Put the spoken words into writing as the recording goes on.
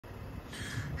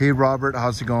Hey Robert,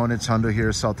 how's it going? It's Hundo here,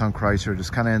 Southtown Chrysler,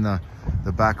 just kind of in the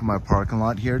back of my parking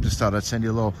lot here. Just thought I'd send you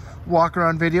a little walk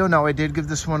around video. Now I did give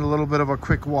this one a little bit of a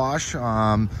quick wash,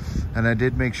 and I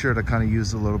did make sure to kind of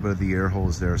use a little bit of the air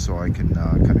hose there so I can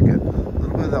kind of get a little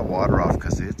bit of that water off,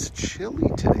 because it's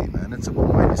chilly today, man. It's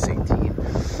about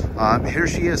 -18. Here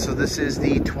she is. So this is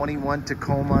the 21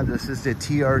 Tacoma. This is the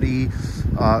TRD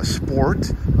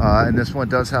Sport, and this one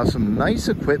does have some nice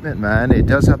equipment, man. It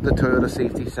does have the Toyota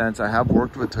safety sense. I have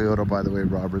worked with Toyota, by the way,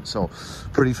 Robert, so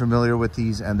pretty familiar with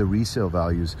these and the resale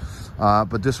values.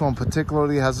 But this one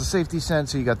particularly has a safety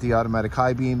sense. So you got the automatic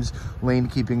high beams, lane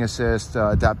keeping assist,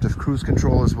 adaptive cruise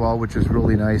control as well, which is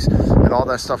really nice. And all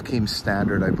that stuff came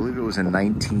standard. I believe it was in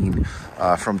 19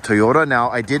 from Toyota. Now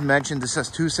I did mention this has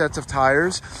 2 sets of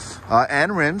tires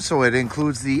and rims, so it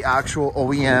includes the actual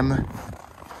OEM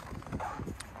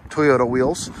Toyota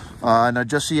wheels. Now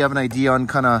just so you have an idea on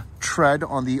kind of tread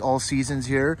on the all seasons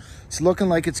here, it's looking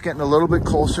like it's getting a little bit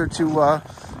closer to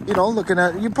you know, looking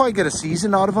at, you probably get a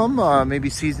season out of them,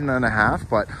 maybe season and a half.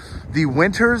 But the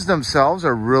winters themselves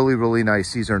are really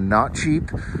nice. These are not cheap.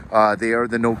 They are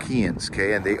the Nokians,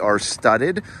 okay, and they are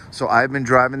studded. So I've been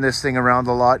driving this thing around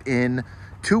a lot in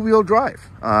 2-wheel drive,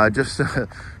 just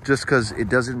because it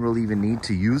doesn't really even need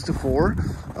to use the 4.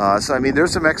 So I mean,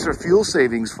 there's some extra fuel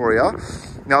savings for you.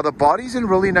 Now the body's in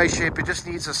really nice shape. It just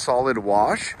needs a solid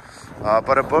wash,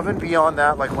 but above and beyond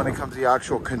that, like when it comes to the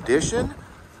actual condition,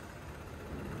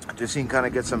 just so you can kind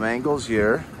of get some angles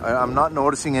here, I'm not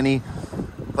noticing any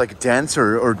like dents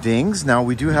or dings. Now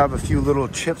we do have a few little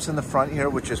chips in the front here,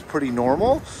 which is pretty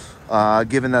normal,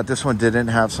 given that this one didn't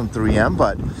have some 3M,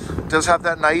 but it does have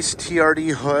that nice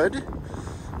TRD hood,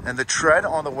 and the tread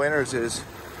on the winters is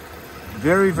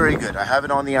very good. I have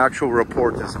it on the actual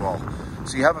report as well.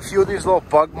 So you have a few of these little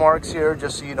bug marks here,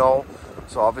 just so you know.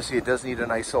 So obviously it does need a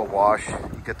nice little wash.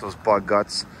 You get those bug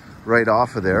guts right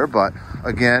off of there, but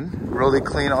again, really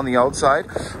clean on the outside.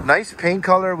 Nice paint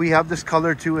color. We have this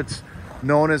color too. It's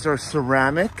known as our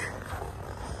ceramic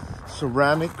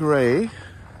gray.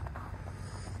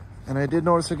 And I did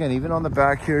notice, again, even on the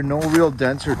back here, no real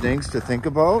dents or dings to think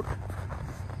about.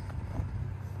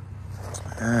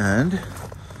 And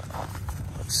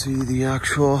let's see the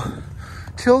actual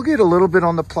tailgate, a little bit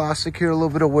on the plastic here, a little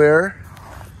bit of wear,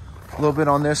 a little bit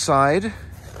on this side.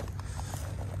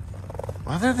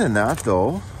 Other than that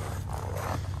though,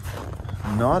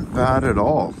 not bad at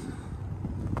all.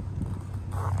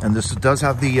 And this does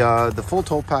have the full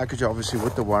tow package, obviously,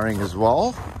 with the wiring as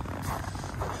well.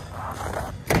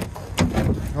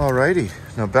 Alrighty,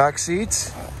 now back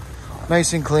seats,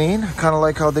 nice and clean. Kind of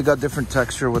like how they got different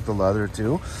texture with the leather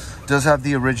too. Does have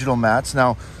the original mats.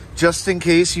 Now, just in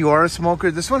case you are a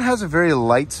smoker, this one has a very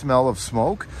light smell of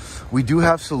smoke. We do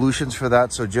have solutions for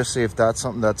that, so just say if that's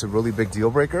something that's a really big deal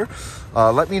breaker,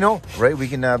 let me know, right? We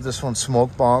can have this one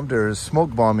smoke bombed, or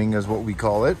smoke bombing is what we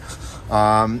call it.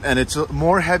 And it's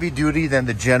more heavy duty than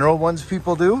the general ones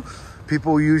people do.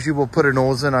 People usually will put an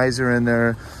ozonizer in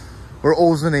there, or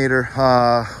ozonator,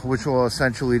 which will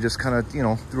essentially just kind of, you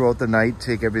know, throughout the night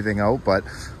take everything out. But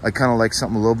I kind of like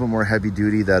something a little bit more heavy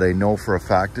duty that I know for a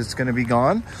fact it's going to be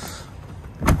gone.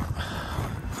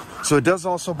 So it does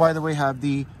also, by the way, have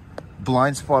the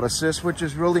blind spot assist, which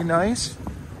is really nice.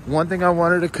 One thing I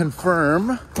wanted to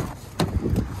confirm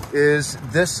is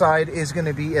this side is going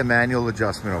to be a manual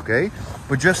adjustment, okay?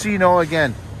 But just so you know,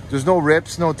 again, there's no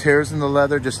rips, no tears in the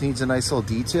leather, just needs a nice little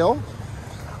detail.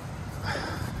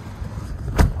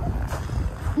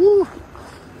 Woo,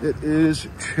 it is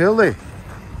chilly.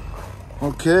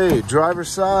 Okay, driver's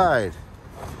side.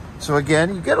 So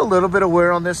again, you get a little bit of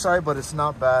wear on this side, but it's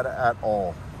not bad at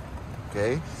all,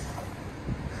 okay?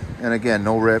 And again,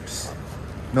 no rips,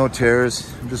 no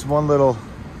tears, just one little,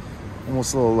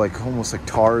 almost like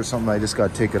tar or something. I just got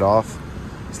to take it off.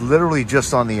 It's literally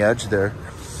just on the edge there.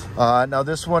 Now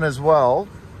this one as well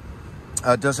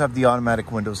does have the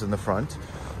automatic windows in the front.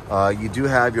 You do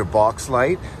have your box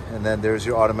light, and then there's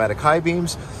your automatic high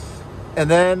beams,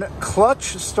 and then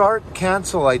clutch start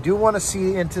cancel. I do want to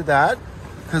see into that,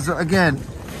 because again,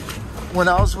 when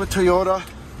I was with Toyota,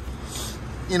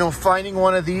 you know, finding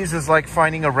one of these is like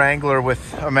finding a Wrangler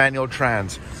with a manual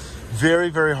trans.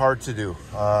 Very hard to do,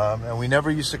 and we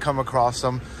never used to come across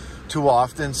them too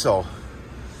often. So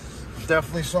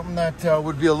definitely something that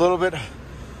would be a little bit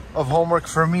of homework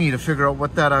for me to figure out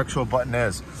what that actual button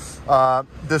is.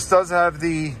 This does have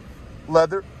the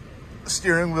leather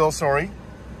steering wheel,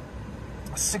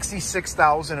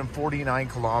 66,049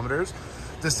 kilometers.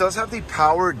 This does have the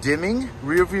power dimming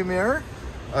rear view mirror.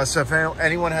 So if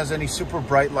anyone has any super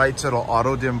bright lights, it'll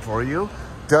auto dim for you.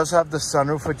 Does have the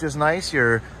sunroof, which is nice.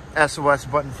 Your SOS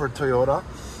button for Toyota.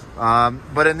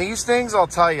 But in these things, I'll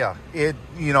tell you,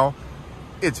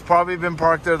 it's probably been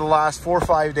parked there the last 4 or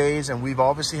 5 days, and we've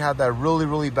obviously had that really,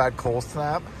 really bad cold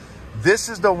snap. This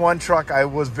is the one truck I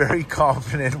was very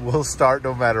confident will start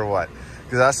no matter what,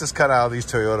 because that's just kind of how these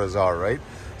Toyotas are, right?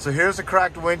 So here's a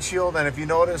cracked windshield, and if you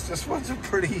notice, this one's a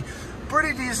pretty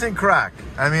decent crack.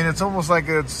 I mean, it's almost like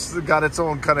it's got its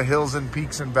own kind of hills and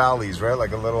peaks and valleys, right?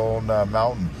 Like a little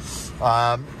mountain.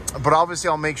 But obviously,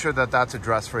 I'll make sure that that's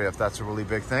addressed for you if that's a really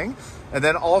big thing. And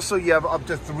then also, you have up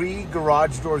to 3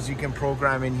 garage doors you can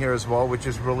program in here as well, which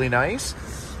is really nice.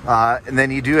 And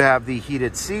then you do have the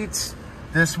heated seats.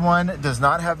 This one does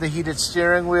not have the heated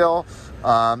steering wheel,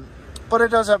 but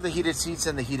it does have the heated seats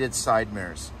and the heated side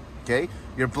mirrors. Okay,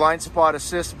 your blind spot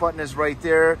assist button is right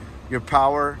there. Your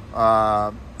power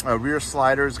rear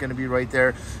slider is going to be right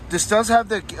there. This does have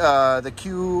the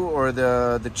Q or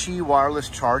the Qi wireless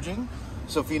charging.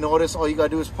 So if you notice, all you got to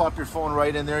do is pop your phone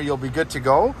right in there. You'll be good to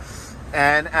go.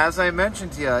 And as I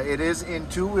mentioned to you, it is in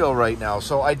 2-wheel right now.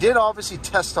 So I did obviously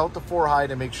test out the 4-high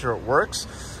to make sure it works.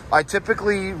 I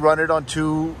typically run it on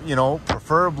 2,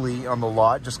 preferably on the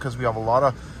lot, just because we have a lot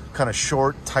of kind of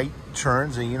short, tight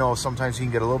turns, and sometimes you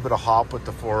can get a little bit of hop with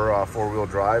the four-wheel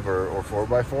drive or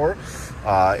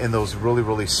 4x4 in those really,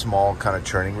 really small kind of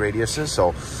turning radiuses.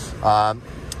 So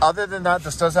other than that,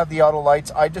 this does have the auto lights.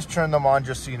 I just turned them on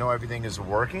just so you know everything is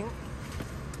working.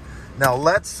 Now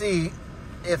let's see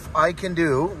if I can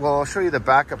do, well, I'll show you the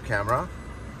backup camera.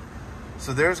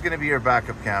 So there's going to be your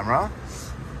backup camera.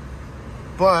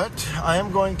 But I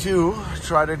am going to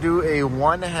try to do a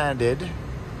one-handed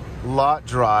lot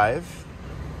drive.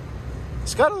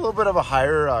 It's got a little bit of a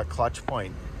higher clutch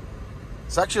point.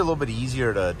 It's actually a little bit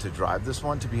easier to drive this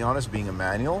one, to be honest, being a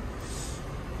manual.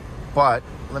 But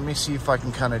let me see if I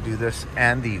can kind of do this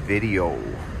and the video.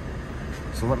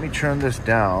 So let me turn this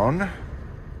down.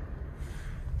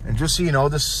 And just so you know,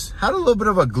 this had a little bit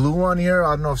of a glue on here.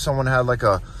 I don't know if someone had like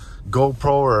a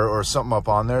GoPro or something up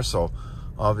on there. So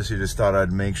obviously just thought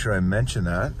I'd make sure I mention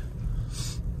that.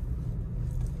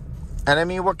 And I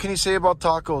mean, what can you say about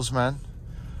tacos, man?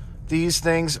 These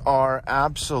things are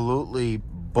absolutely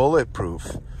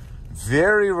bulletproof.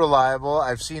 Very reliable.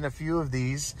 I've seen a few of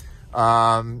these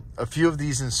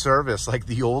in service, like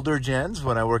the older gens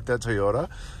when I worked at Toyota.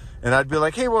 And I'd be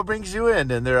like, hey, what brings you in?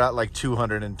 And they're at like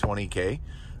 220K.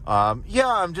 Yeah,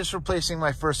 I'm just replacing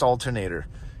my first alternator.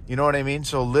 You know what I mean?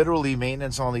 So literally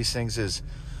maintenance on these things is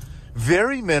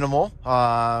very minimal.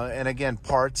 And again,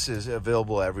 parts is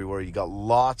available everywhere. You got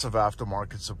lots of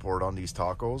aftermarket support on these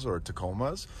tacos or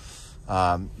Tacomas.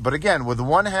 But again, with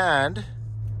one hand,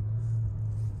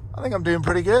 I think I'm doing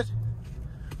pretty good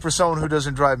for someone who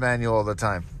doesn't drive manual all the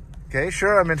time. Okay,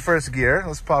 sure, I'm in first gear.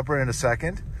 Let's pop her in a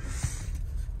second.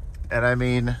 And I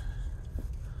mean,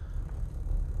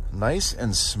 nice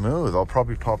and smooth. I'll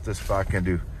probably pop this back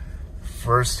into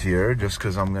first here just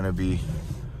because I'm going to be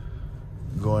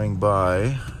going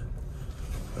by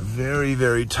a very,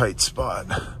 very tight spot.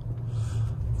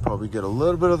 Probably get a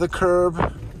little bit of the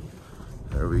curb.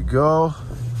 There we go.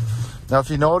 Now, if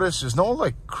you notice, there's no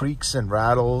like creaks and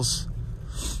rattles.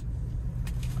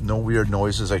 No weird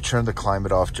noises. I turned the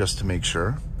climate off just to make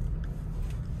sure.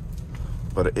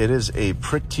 But it is a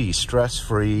pretty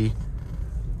stress-free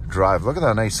drive. Look at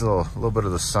that nice little bit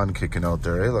of the sun kicking out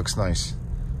there. It looks nice.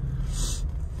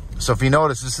 So if you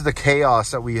notice, this is the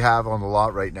chaos that we have on the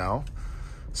lot right now.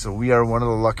 So we are one of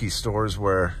the lucky stores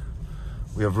where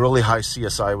we have really high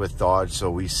CSI with Dodge. So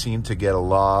we seem to get a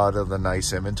lot of the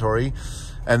nice inventory.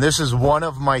 And this is one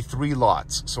of my 3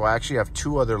 lots. So I actually have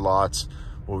 2 other lots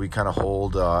where we kind of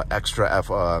hold extra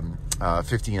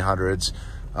 1500s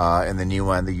and the new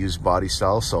and the used body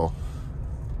style. So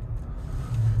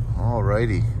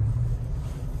alrighty,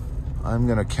 I'm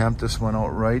gonna camp this one out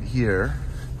right here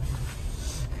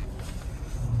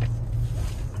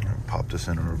and pop this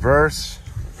in reverse.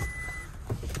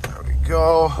 There we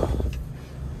go.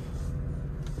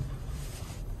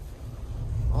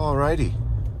 Alrighty,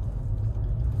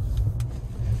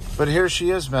 but here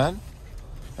she is, man.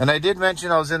 And I did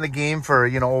mention I was in the game for,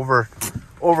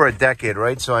 over a decade,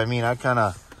 right? So, I mean, I kind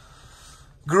of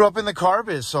grew up in the car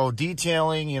biz. So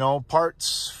detailing,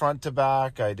 parts front to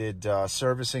back. I did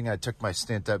servicing. I took my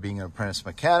stint at being an apprentice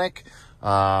mechanic.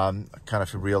 I kind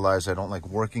of realized I don't like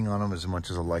working on them as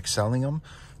much as I like selling them.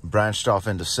 Branched off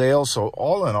into sales. So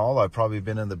all in all, I've probably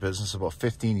been in the business about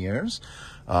 15 years.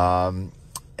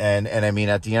 And I mean,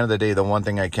 at the end of the day, the one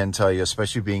thing I can tell you,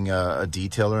 especially being a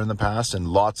detailer in the past and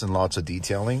lots of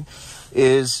detailing,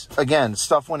 is, again,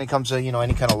 stuff when it comes to,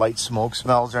 any kind of light smoke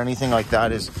smells or anything like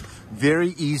that is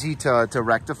very easy to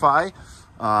rectify.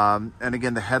 And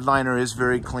again, the headliner is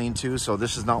very clean too. So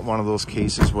this is not one of those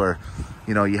cases where,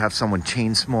 you know, you have someone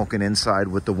chain smoking inside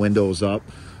with the windows up.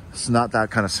 It's not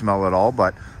that kind of smell at all,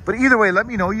 but either way, let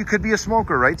me know. You could be a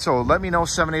smoker, right? So let me know,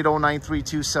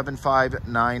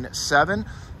 780-932-7597.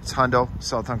 It's Hundo,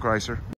 Southtown Chrysler.